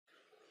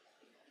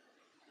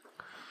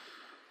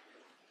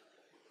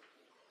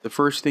The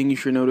first thing you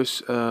should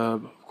notice,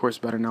 of course,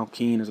 about an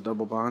alkene is a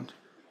double bond,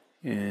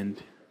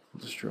 and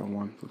we'll just draw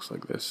one. Looks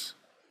like this,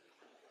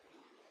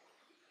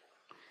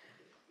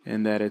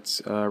 and that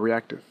it's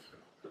reactive.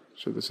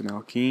 So this is an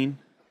alkene.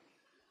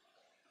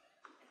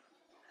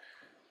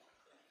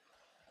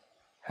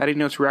 How do you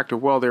know it's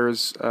reactive? Well, there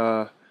is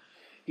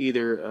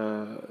either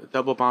a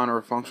double bond or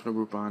a functional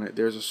group on it.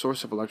 There's a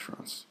source of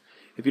electrons.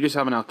 If you just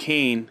have an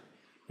alkane,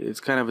 it's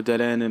kind of a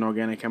dead end in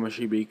organic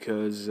chemistry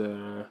because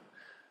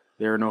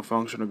there are no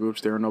functional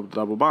groups, there are no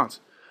double bonds.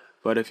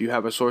 But if you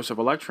have a source of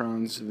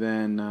electrons,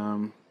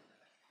 then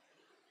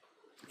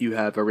you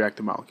have a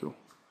reactive molecule.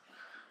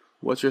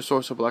 What's your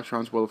source of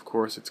electrons? Well, of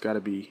course, it's got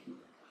to be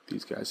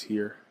these guys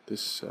here,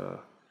 this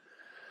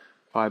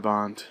pi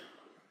bond.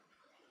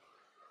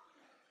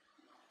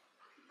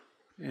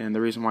 And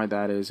the reason why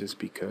that is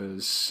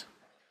because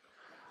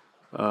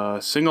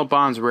single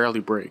bonds rarely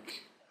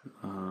break.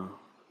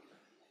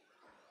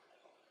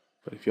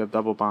 But if you have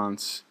double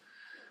bonds,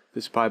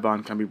 this pi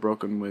bond can be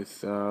broken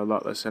with a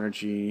lot less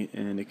energy,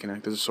 and it can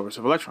act as a source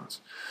of electrons.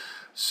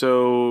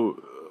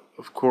 So,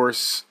 of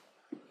course,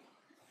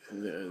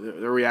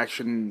 the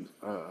reaction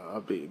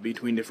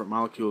between different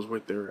molecules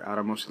with their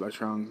outermost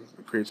electrons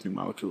creates new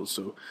molecules.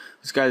 So,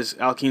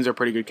 alkenes are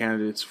pretty good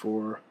candidates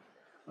for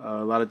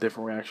a lot of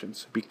different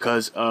reactions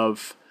because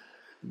of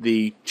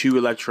the two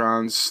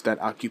electrons that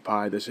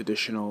occupy this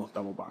additional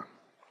double bond.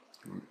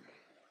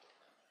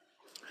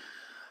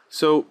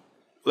 So,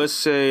 let's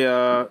say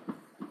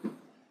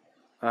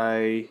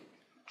I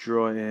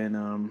draw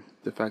in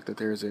the fact that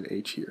there is an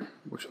H here,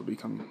 which will be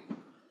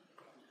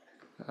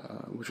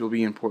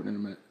important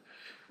in a minute,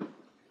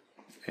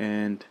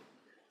 and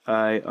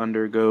I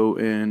undergo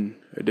an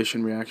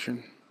addition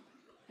reaction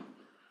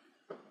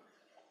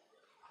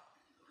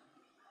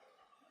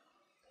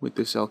with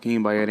this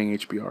alkene by adding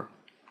HBr.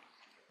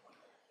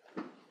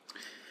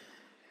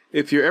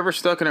 If you're ever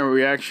stuck in a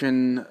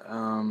reaction,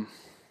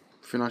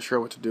 if you're not sure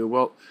what to do,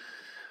 well,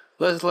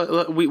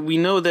 we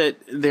know that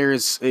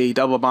there's a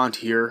double bond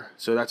here,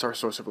 so that's our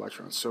source of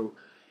electrons. So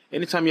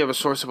anytime you have a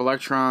source of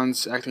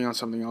electrons acting on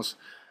something else,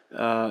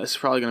 it's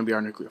probably going to be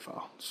our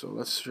nucleophile. So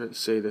let's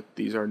say that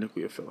these are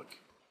nucleophilic.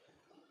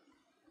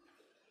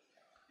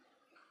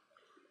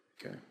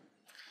 Okay.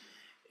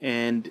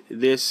 And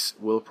this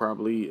will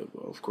probably,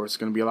 of course,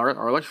 going to be our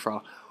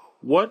electrophile.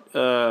 What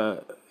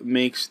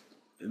makes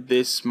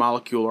this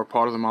molecule or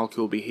part of the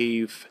molecule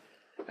behave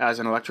as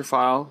an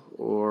electrophile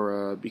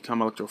or become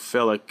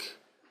electrophilic?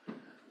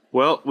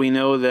 Well, we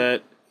know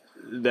that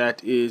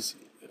that is,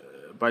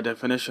 by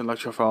definition,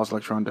 electrophile is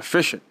electron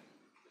deficient.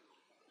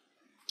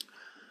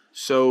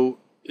 So,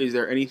 is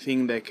there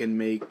anything that can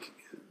make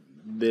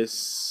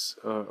this,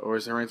 or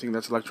is there anything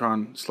that's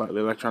slightly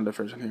electron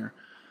deficient here?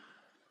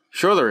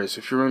 Sure there is.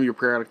 If you remember your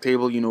periodic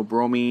table, you know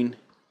bromine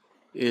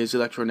is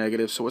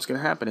electronegative. So what's going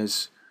to happen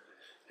is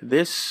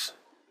this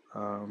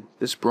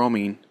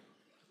bromine,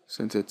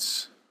 since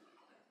it's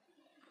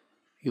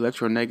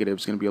electronegative,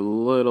 is going to be a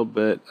little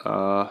bit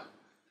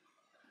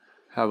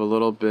have a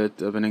little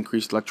bit of an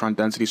increased electron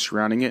density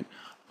surrounding it,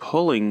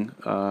 pulling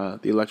the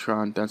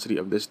electron density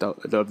of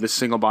this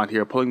single bond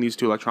here, pulling these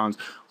two electrons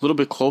a little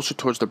bit closer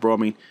towards the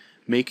bromine,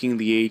 making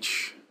the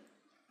H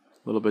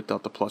a little bit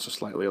delta plus or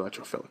slightly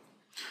electrophilic.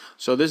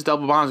 So this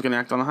double bond is going to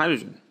act on the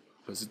hydrogen,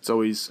 because it's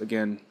always,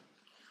 again,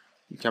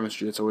 in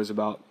chemistry, it's always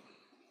about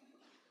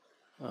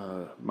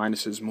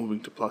minuses moving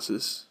to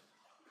pluses.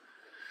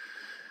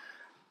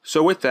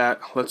 So with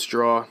that, let's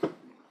draw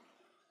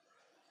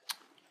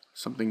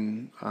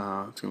something, it's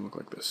going to look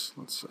like this.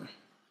 Let's say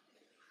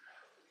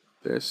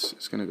this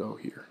is going to go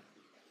here.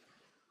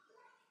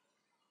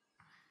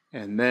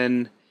 And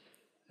then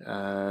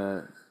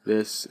the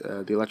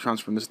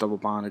electrons from this double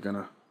bond are going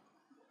to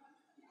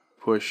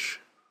push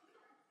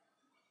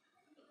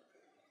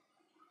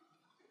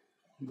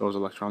those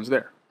electrons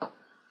there.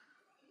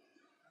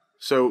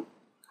 So,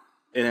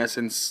 in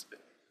essence,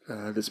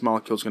 this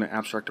molecule is going to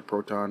abstract a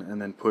proton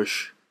and then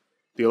push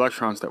the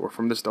electrons that were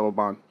from this double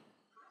bond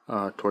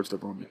towards the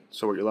bromine.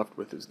 So what you're left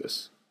with is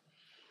this.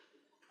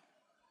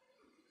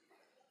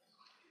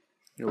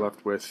 You're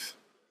left with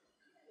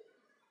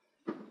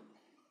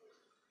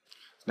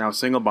now a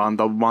single bond,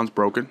 double bond's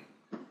broken.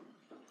 I'm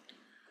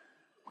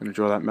going to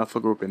draw that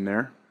methyl group in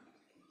there.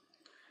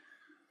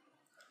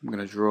 I'm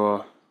going to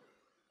draw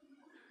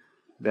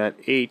that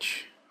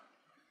H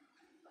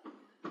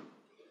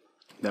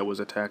that was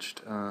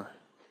attached, that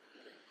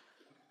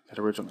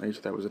original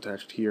H that was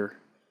attached here,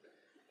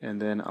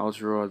 and then I'll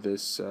draw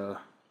this, I'll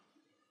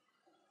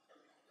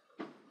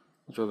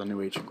draw the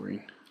new H in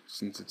green,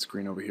 since it's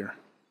green over here.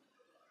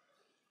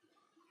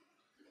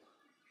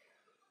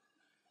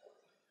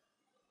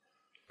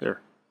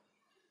 There.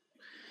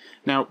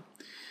 Now,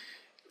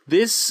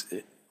 these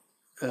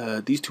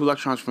two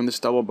electrons from this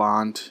double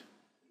bond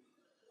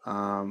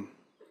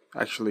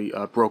actually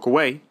broke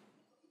away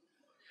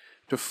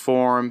to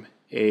form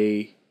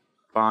a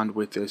bond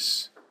with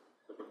this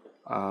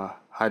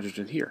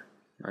hydrogen here,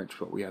 right? That's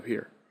what we have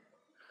here.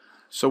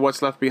 So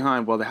what's left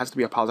behind? Well, there has to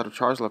be a positive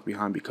charge left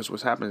behind, because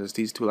what's happening is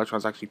these two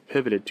electrons actually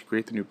pivoted to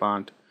create the new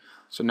bond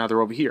So now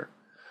they're over here.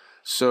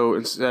 So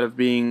instead of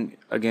being,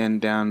 again,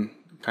 down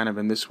kind of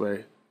in this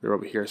way, they're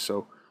over here.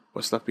 So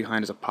what's left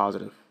behind is a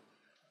positive.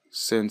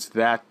 Since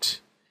that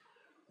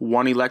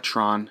one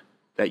electron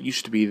that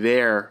used to be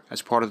there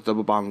as part of the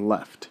double bond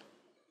left.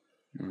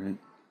 All right.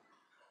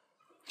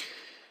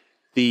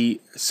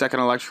 The second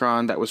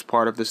electron that was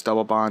part of this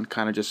double bond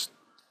kind of just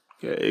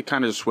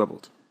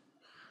swiveled.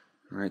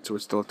 All right, so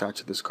it's still attached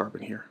to this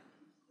carbon here.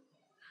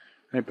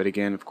 All right, but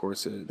again, of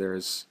course,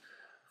 there's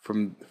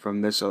from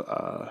this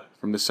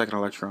second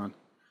electron,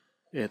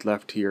 it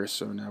left here,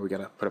 so now we got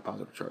to put a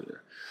positive charge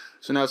there.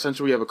 So now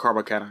essentially we have a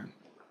carbocation.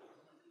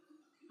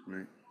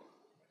 Right.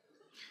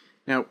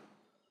 Now,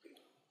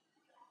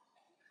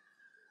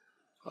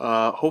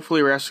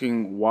 hopefully we're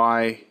asking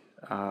why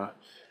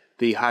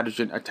the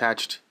hydrogen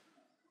attached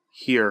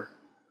here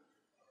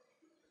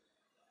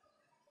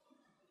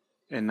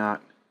and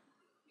not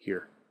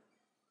here.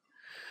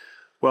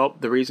 Well,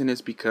 the reason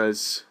is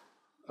because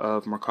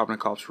of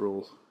Markovnikov's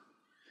rule.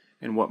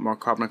 And what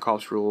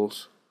Markovnikov's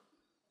rules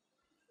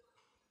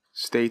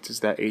states is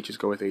that H's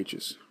go with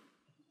H's.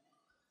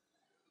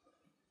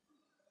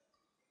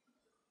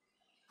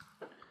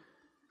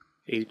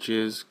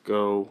 H's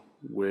go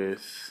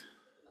with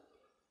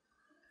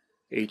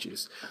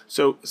H's.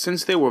 So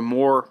since there were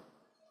more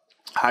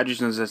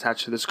hydrogens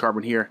attached to this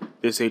carbon here,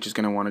 this H is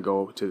going to want to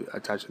go to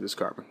attach to this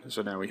carbon.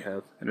 So now we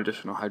have an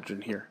additional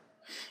hydrogen here.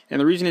 And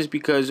the reason is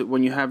because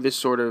when you have this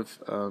sort of,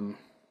 I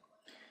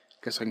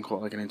guess I can call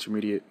it like an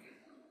intermediate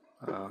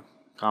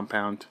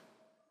compound,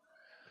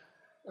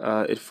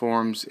 it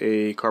forms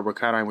a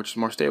carbocation which is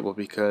more stable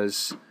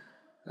because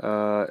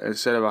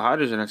instead of a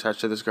hydrogen attached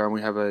to this carbon,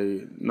 we have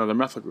another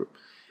methyl group.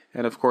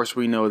 And of course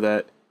we know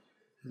that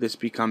this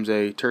becomes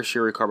a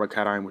tertiary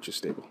carbocation which is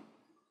stable.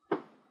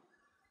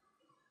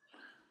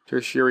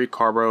 Tertiary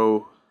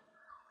carbocations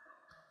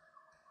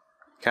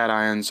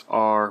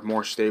are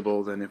more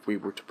stable than if we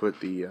were to put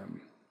to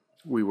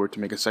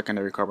make a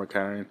secondary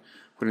carbocation,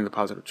 putting the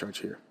positive charge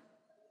here.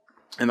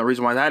 And the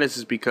reason why that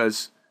is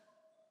because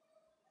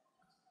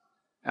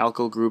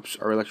alkyl groups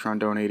are electron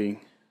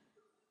donating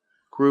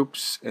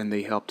groups, and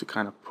they help to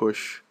kind of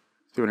push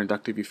through an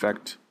inductive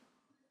effect.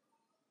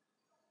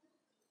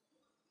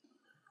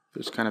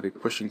 There's kind of a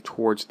pushing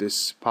towards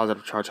this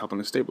positive charge, helping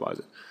to stabilize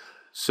it.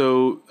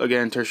 So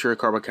again, tertiary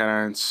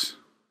carbocations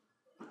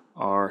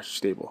are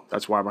stable.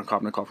 That's why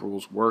Markovnikov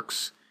rules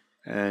works,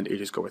 and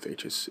H's go with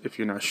H's if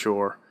you're not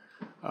sure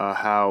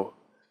how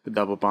the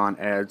double bond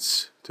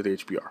adds to the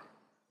HBr.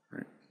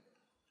 Right?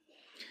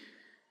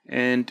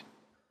 And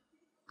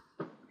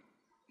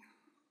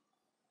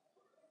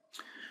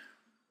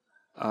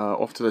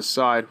off to the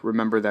side,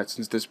 remember that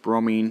since this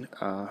bromine,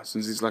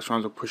 since these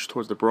electrons are pushed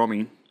towards the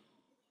bromine,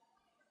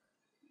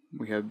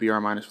 we have Br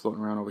minus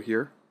floating around over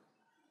here.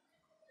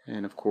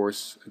 And of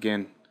course,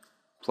 again,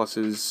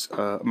 pluses,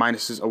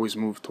 minuses always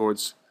move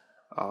towards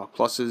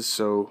pluses,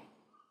 so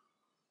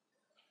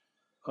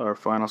our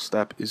final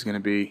step is going to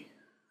be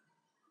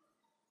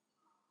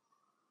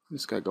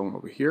this guy going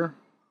over here.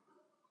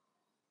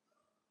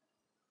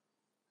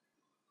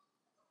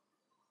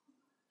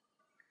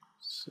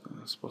 So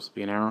it's supposed to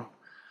be an arrow.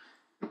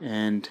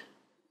 And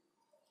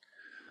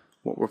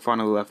what we're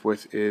finally left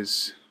with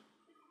is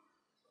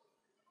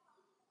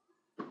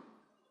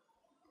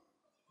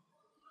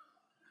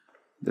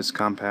this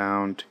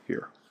compound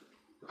here.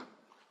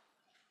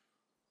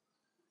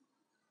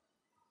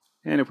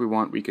 And if we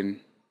want, we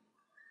can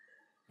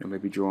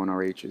maybe draw on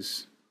our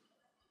H's.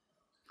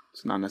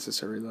 It's not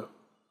necessary though.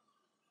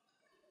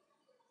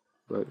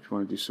 But if you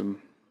want to do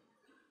some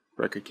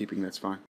record keeping, that's fine.